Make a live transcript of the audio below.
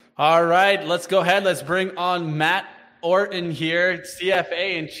All right, let's go ahead. Let's bring on Matt Orton here,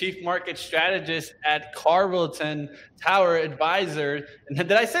 CFA and Chief Market Strategist at Carillon Tower Advisers. And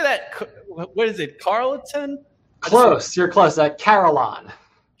did I say that? What is it? Carlton? Close. You're close. Carillon.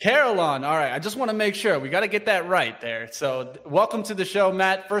 Carillon. All right. I just want to make sure we got to get that right there. So welcome to the show,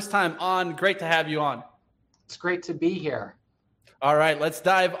 Matt. First time on. Great to have you on. It's great to be here. All right, let's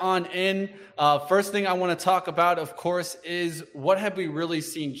dive on in. First thing I want to talk about, of course, is what have we really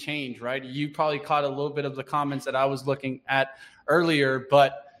seen change, right? You probably caught a little bit of the comments that I was looking at earlier,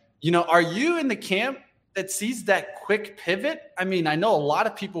 but, are you in the camp that sees that quick pivot? I mean, I know a lot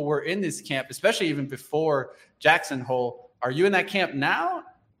of people were in this camp, especially even before Jackson Hole. Are you in that camp now?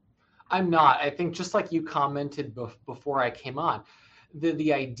 I'm not. I think just like you commented before I came on,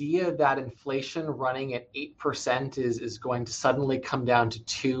 the idea that inflation running at 8% is going to suddenly come down to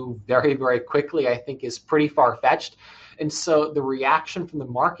 2 very, very quickly, I think is pretty far-fetched. And so the reaction from the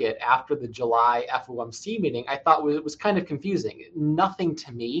market after the July FOMC meeting, I thought was kind of confusing. Nothing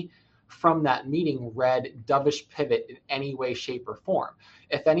to me from that meeting read dovish pivot in any way, shape, or form.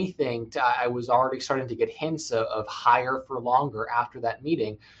 If anything, I was already starting to get hints of higher for longer after that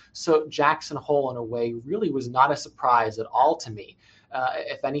meeting. So Jackson Hole, in a way, really was not a surprise at all to me.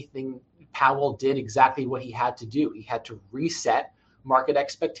 If anything, Powell did exactly what he had to do. He had to reset market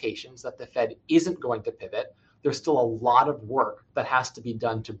expectations that the Fed isn't going to pivot. There's still a lot of work that has to be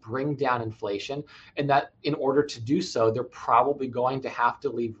done to bring down inflation, and that in order to do so, they're probably going to have to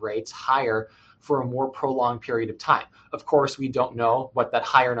leave rates higher for a more prolonged period of time. Of course, we don't know what that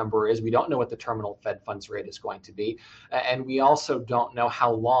higher number is. We don't know what the terminal Fed funds rate is going to be. And we also don't know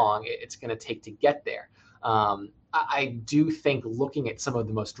how long it's going to take to get there. I do think looking at some of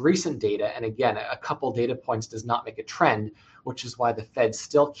the most recent data, and again, a couple data points does not make a trend, which is why the Fed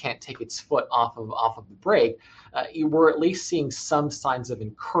still can't take its foot off of the brake. We're at least seeing some signs of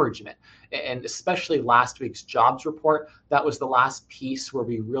encouragement. And especially last week's jobs report, that was the last piece where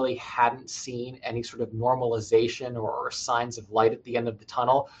we really hadn't seen any sort of normalization or signs of light at the end of the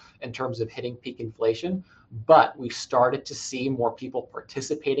tunnel in terms of hitting peak inflation. But we started to see more people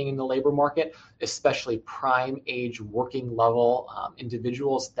participating in the labor market, especially prime age working level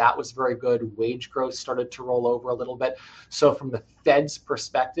individuals. That was very good. Wage growth started to roll over a little bit. So from the Fed's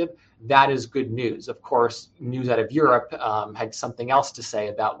perspective, that is good news. Of course, news out of Europe had something else to say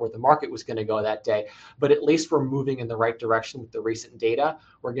about where the market was going to go that day. But at least we're moving in the right direction with the recent data.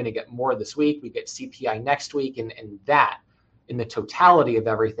 We're going to get more this week. We get CPI next week. And that, in the totality of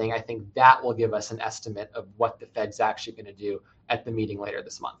everything, I think that will give us an estimate of what the Fed's actually going to do at the meeting later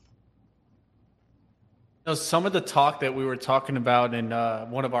this month. Some of the talk that we were talking about in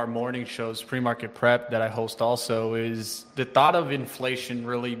one of our morning shows, Pre-Market Prep, that I host also, is the thought of inflation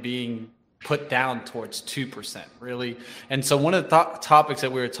really being put down towards 2%, really. And so one of the topics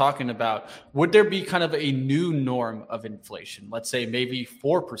that we were talking about, would there be kind of a new norm of inflation? Let's say maybe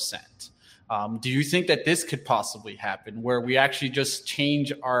 4%. Do you think that this could possibly happen, where we actually just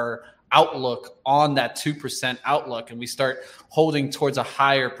change our outlook on that 2% outlook and we start holding towards a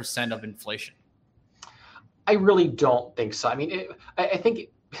higher percent of inflation? I really don't think so. I mean, I think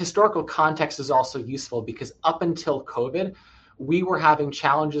historical context is also useful because up until COVID, we were having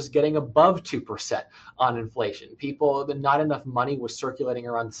challenges getting above 2% on inflation. Not enough money was circulating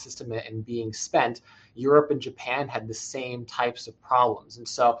around the system and being spent. Europe and Japan had the same types of problems. And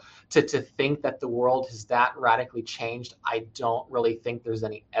so to think that the world has that radically changed, I don't really think there's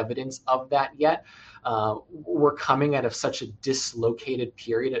any evidence of that yet. We're coming out of such a dislocated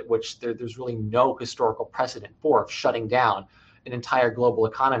period at which there's really no historical precedent for shutting down an entire global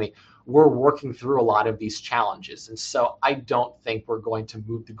economy. We're working through a lot of these challenges. And so I don't think we're going to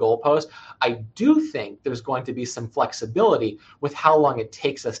move the goalpost. I do think there's going to be some flexibility with how long it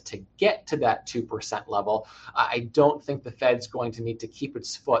takes us to get to that 2% level. I don't think the Fed's going to need to keep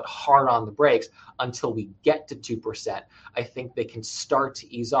its foot hard on the brakes until we get to 2%. I think they can start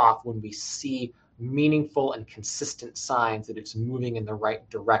to ease off when we see meaningful and consistent signs that it's moving in the right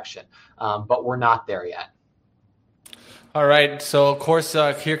direction. But we're not there yet. All right. So, of course,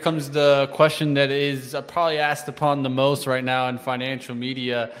 here comes the question that is probably asked upon the most right now in financial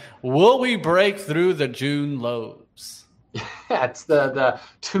media. Will we break through the June lows? Yeah, it's the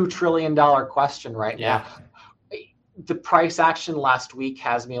 $2 trillion question right now. The price action last week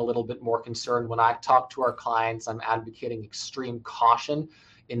has me a little bit more concerned. When I talk to our clients, I'm advocating extreme caution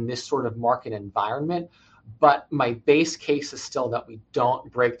in this sort of market environment. But my base case is still that we don't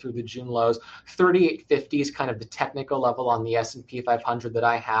break through the June lows. 3850 is kind of the technical level on the S&P 500 that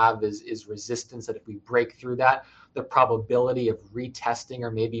I have is resistance, that if we break through that, the probability of retesting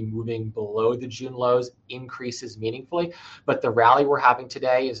or maybe moving below the June lows increases meaningfully. But the rally we're having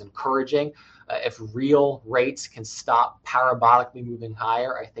today is encouraging. If real rates can stop parabolically moving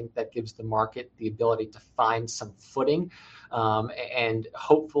higher, I think that gives the market the ability to find some footing. And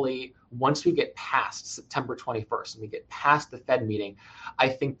hopefully, once we get past September 21st and we get past the Fed meeting, I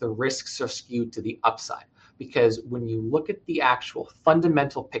think the risks are skewed to the upside. Because when you look at the actual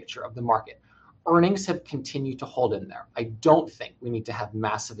fundamental picture of the market, earnings have continued to hold in there. I don't think we need to have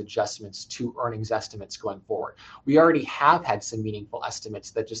massive adjustments to earnings estimates going forward. We already have had some meaningful estimates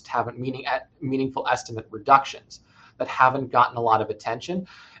that just haven't meaningful estimate reductions that haven't gotten a lot of attention.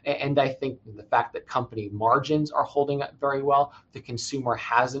 And I think the fact that company margins are holding up very well, the consumer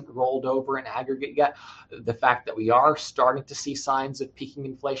hasn't rolled over in aggregate yet, the fact that we are starting to see signs of peaking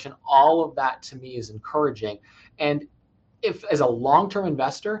inflation, all of that to me is encouraging. And if, as a long-term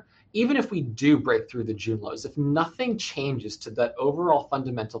investor, even if we do break through the June lows, if nothing changes to that overall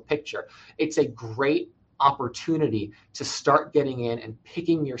fundamental picture, it's a great opportunity to start getting in and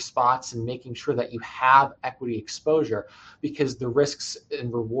picking your spots and making sure that you have equity exposure, because the risks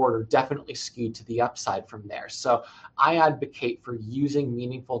and reward are definitely skewed to the upside from there. So I advocate for using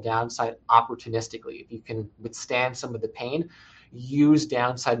meaningful downside opportunistically. If you can withstand some of the pain, use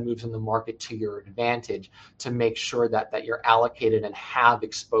downside moves in the market to your advantage to make sure that you're allocated and have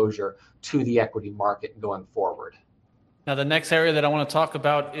exposure to the equity market going forward. Now, the next area that I want to talk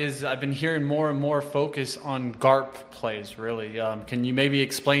about is I've been hearing more and more focus on GARP plays, really. Can you maybe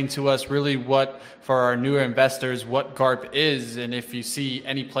explain to us really what, for our newer investors, what GARP is, and if you see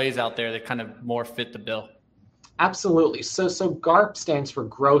any plays out there that kind of more fit the bill? Absolutely. So GARP stands for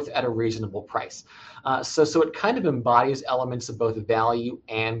growth at a reasonable price. So it kind of embodies elements of both value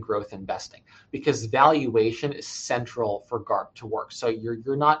and growth investing, because valuation is central for GARP to work. So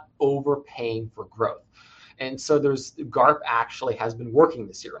you're not overpaying for growth. And so GARP actually has been working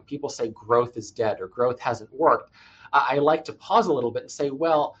this year. When people say growth is dead or growth hasn't worked, I like to pause a little bit and say,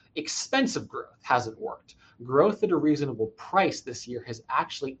 well, expensive growth hasn't worked. Growth at a reasonable price this year has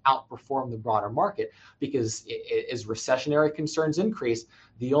actually outperformed the broader market, because as recessionary concerns increase,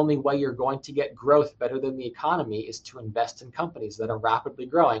 the only way you're going to get growth better than the economy is to invest in companies that are rapidly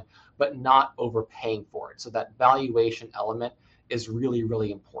growing, but not overpaying for it. So that valuation element is really,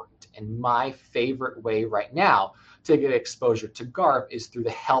 really important. And my favorite way right now to get exposure to GARP is through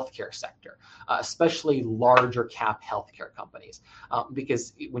the healthcare sector, especially larger cap healthcare companies.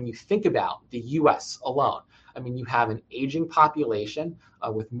 Because when you think about the US alone, I mean, you have an aging population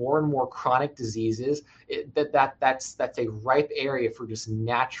with more and more chronic diseases. That's a ripe area for just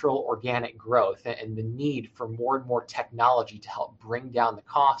natural organic growth, and the need for more and more technology to help bring down the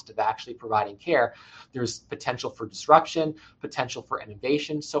cost of actually providing care. There's potential for disruption, potential for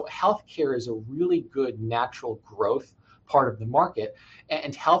innovation. So healthcare is a really good natural growth part of the market,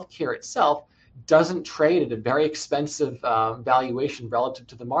 and healthcare itself doesn't trade at a very expensive valuation relative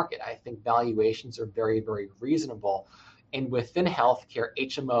to the market. I think valuations are very, very reasonable. And within healthcare,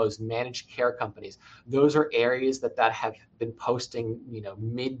 HMOs, managed care companies, those are areas that have been posting,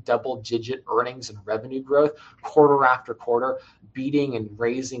 mid double-digit earnings and revenue growth quarter after quarter, beating and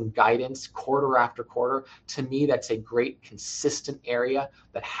raising guidance quarter after quarter. To me, that's a great consistent area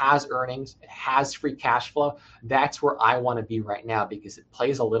that has earnings, it has free cash flow. That's where I want to be right now, because it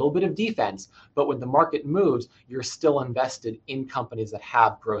plays a little bit of defense, but when the market moves, you're still invested in companies that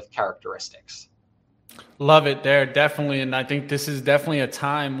have growth characteristics. Love it there, definitely. And I think this is definitely a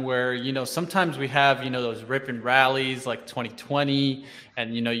time where, sometimes we have, those rip and rallies like 2020,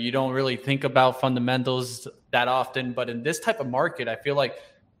 and, you don't really think about fundamentals that often. But in this type of market, I feel like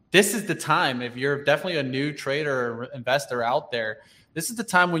this is the time, if you're definitely a new trader or investor out there, this is the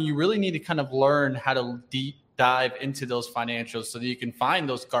time when you really need to kind of learn how to deep dive into those financials so that you can find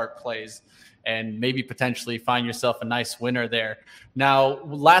those GARP plays and maybe potentially find yourself a nice winner there. Now,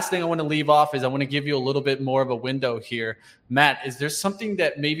 last thing I want to leave off is I want to give you a little bit more of a window here. Matt, is there something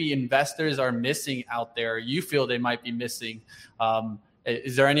that maybe investors are missing out there, or you feel they might be missing?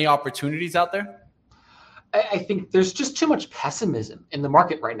 Is there any opportunities out there? I think there's just too much pessimism in the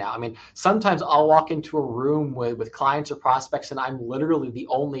market right now. I mean, sometimes I'll walk into a room with clients or prospects, and I'm literally the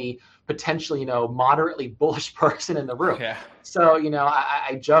only potentially, moderately bullish person in the room. Yeah. So,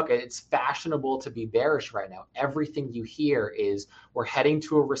 I joke, it's fashionable to be bearish right now. Everything you hear is we're heading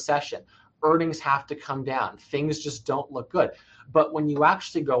to a recession. Earnings have to come down. Things just don't look good. But when you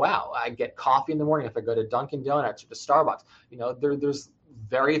actually go out, I get coffee in the morning. If I go to Dunkin' Donuts or to Starbucks, there's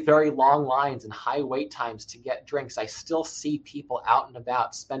very, very long lines and high wait times to get drinks. I still see people out and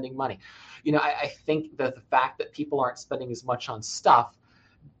about spending money. I think that the fact that people aren't spending as much on stuff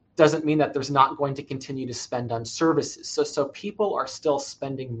doesn't mean that there's not going to continue to spend on services. So people are still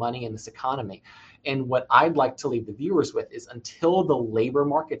spending money in this economy. And what I'd like to leave the viewers with is until the labor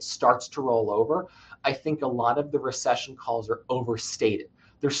market starts to roll over, I think a lot of the recession calls are overstated.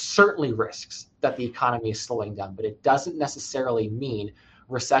 There's certainly risks that the economy is slowing down, but it doesn't necessarily mean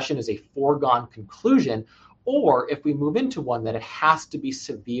recession is a foregone conclusion, or if we move into one, that it has to be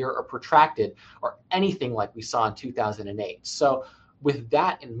severe or protracted or anything like we saw in 2008. So with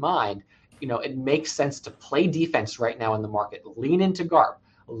that in mind, it makes sense to play defense right now in the market, lean into GARP,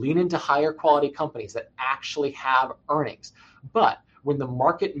 lean into higher quality companies that actually have earnings. But when the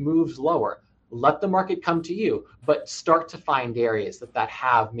market moves lower, let the market come to you, but start to find areas that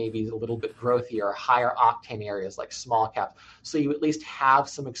have maybe a little bit growthier or higher octane areas like small caps. So you at least have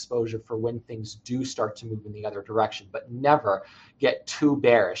some exposure for when things do start to move in the other direction, but never get too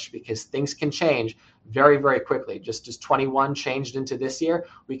bearish because things can change very, very quickly. Just as 21 changed into this year,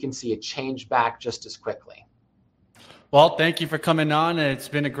 we can see it change back just as quickly. Well, thank you for coming on, and it's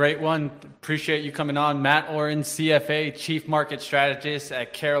been a great one. Appreciate you coming on. Matt Orton, CFA, Chief Market Strategist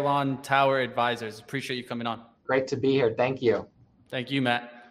at Carillon Tower Advisers. Appreciate you coming on. Great to be here. Thank you. Thank you, Matt.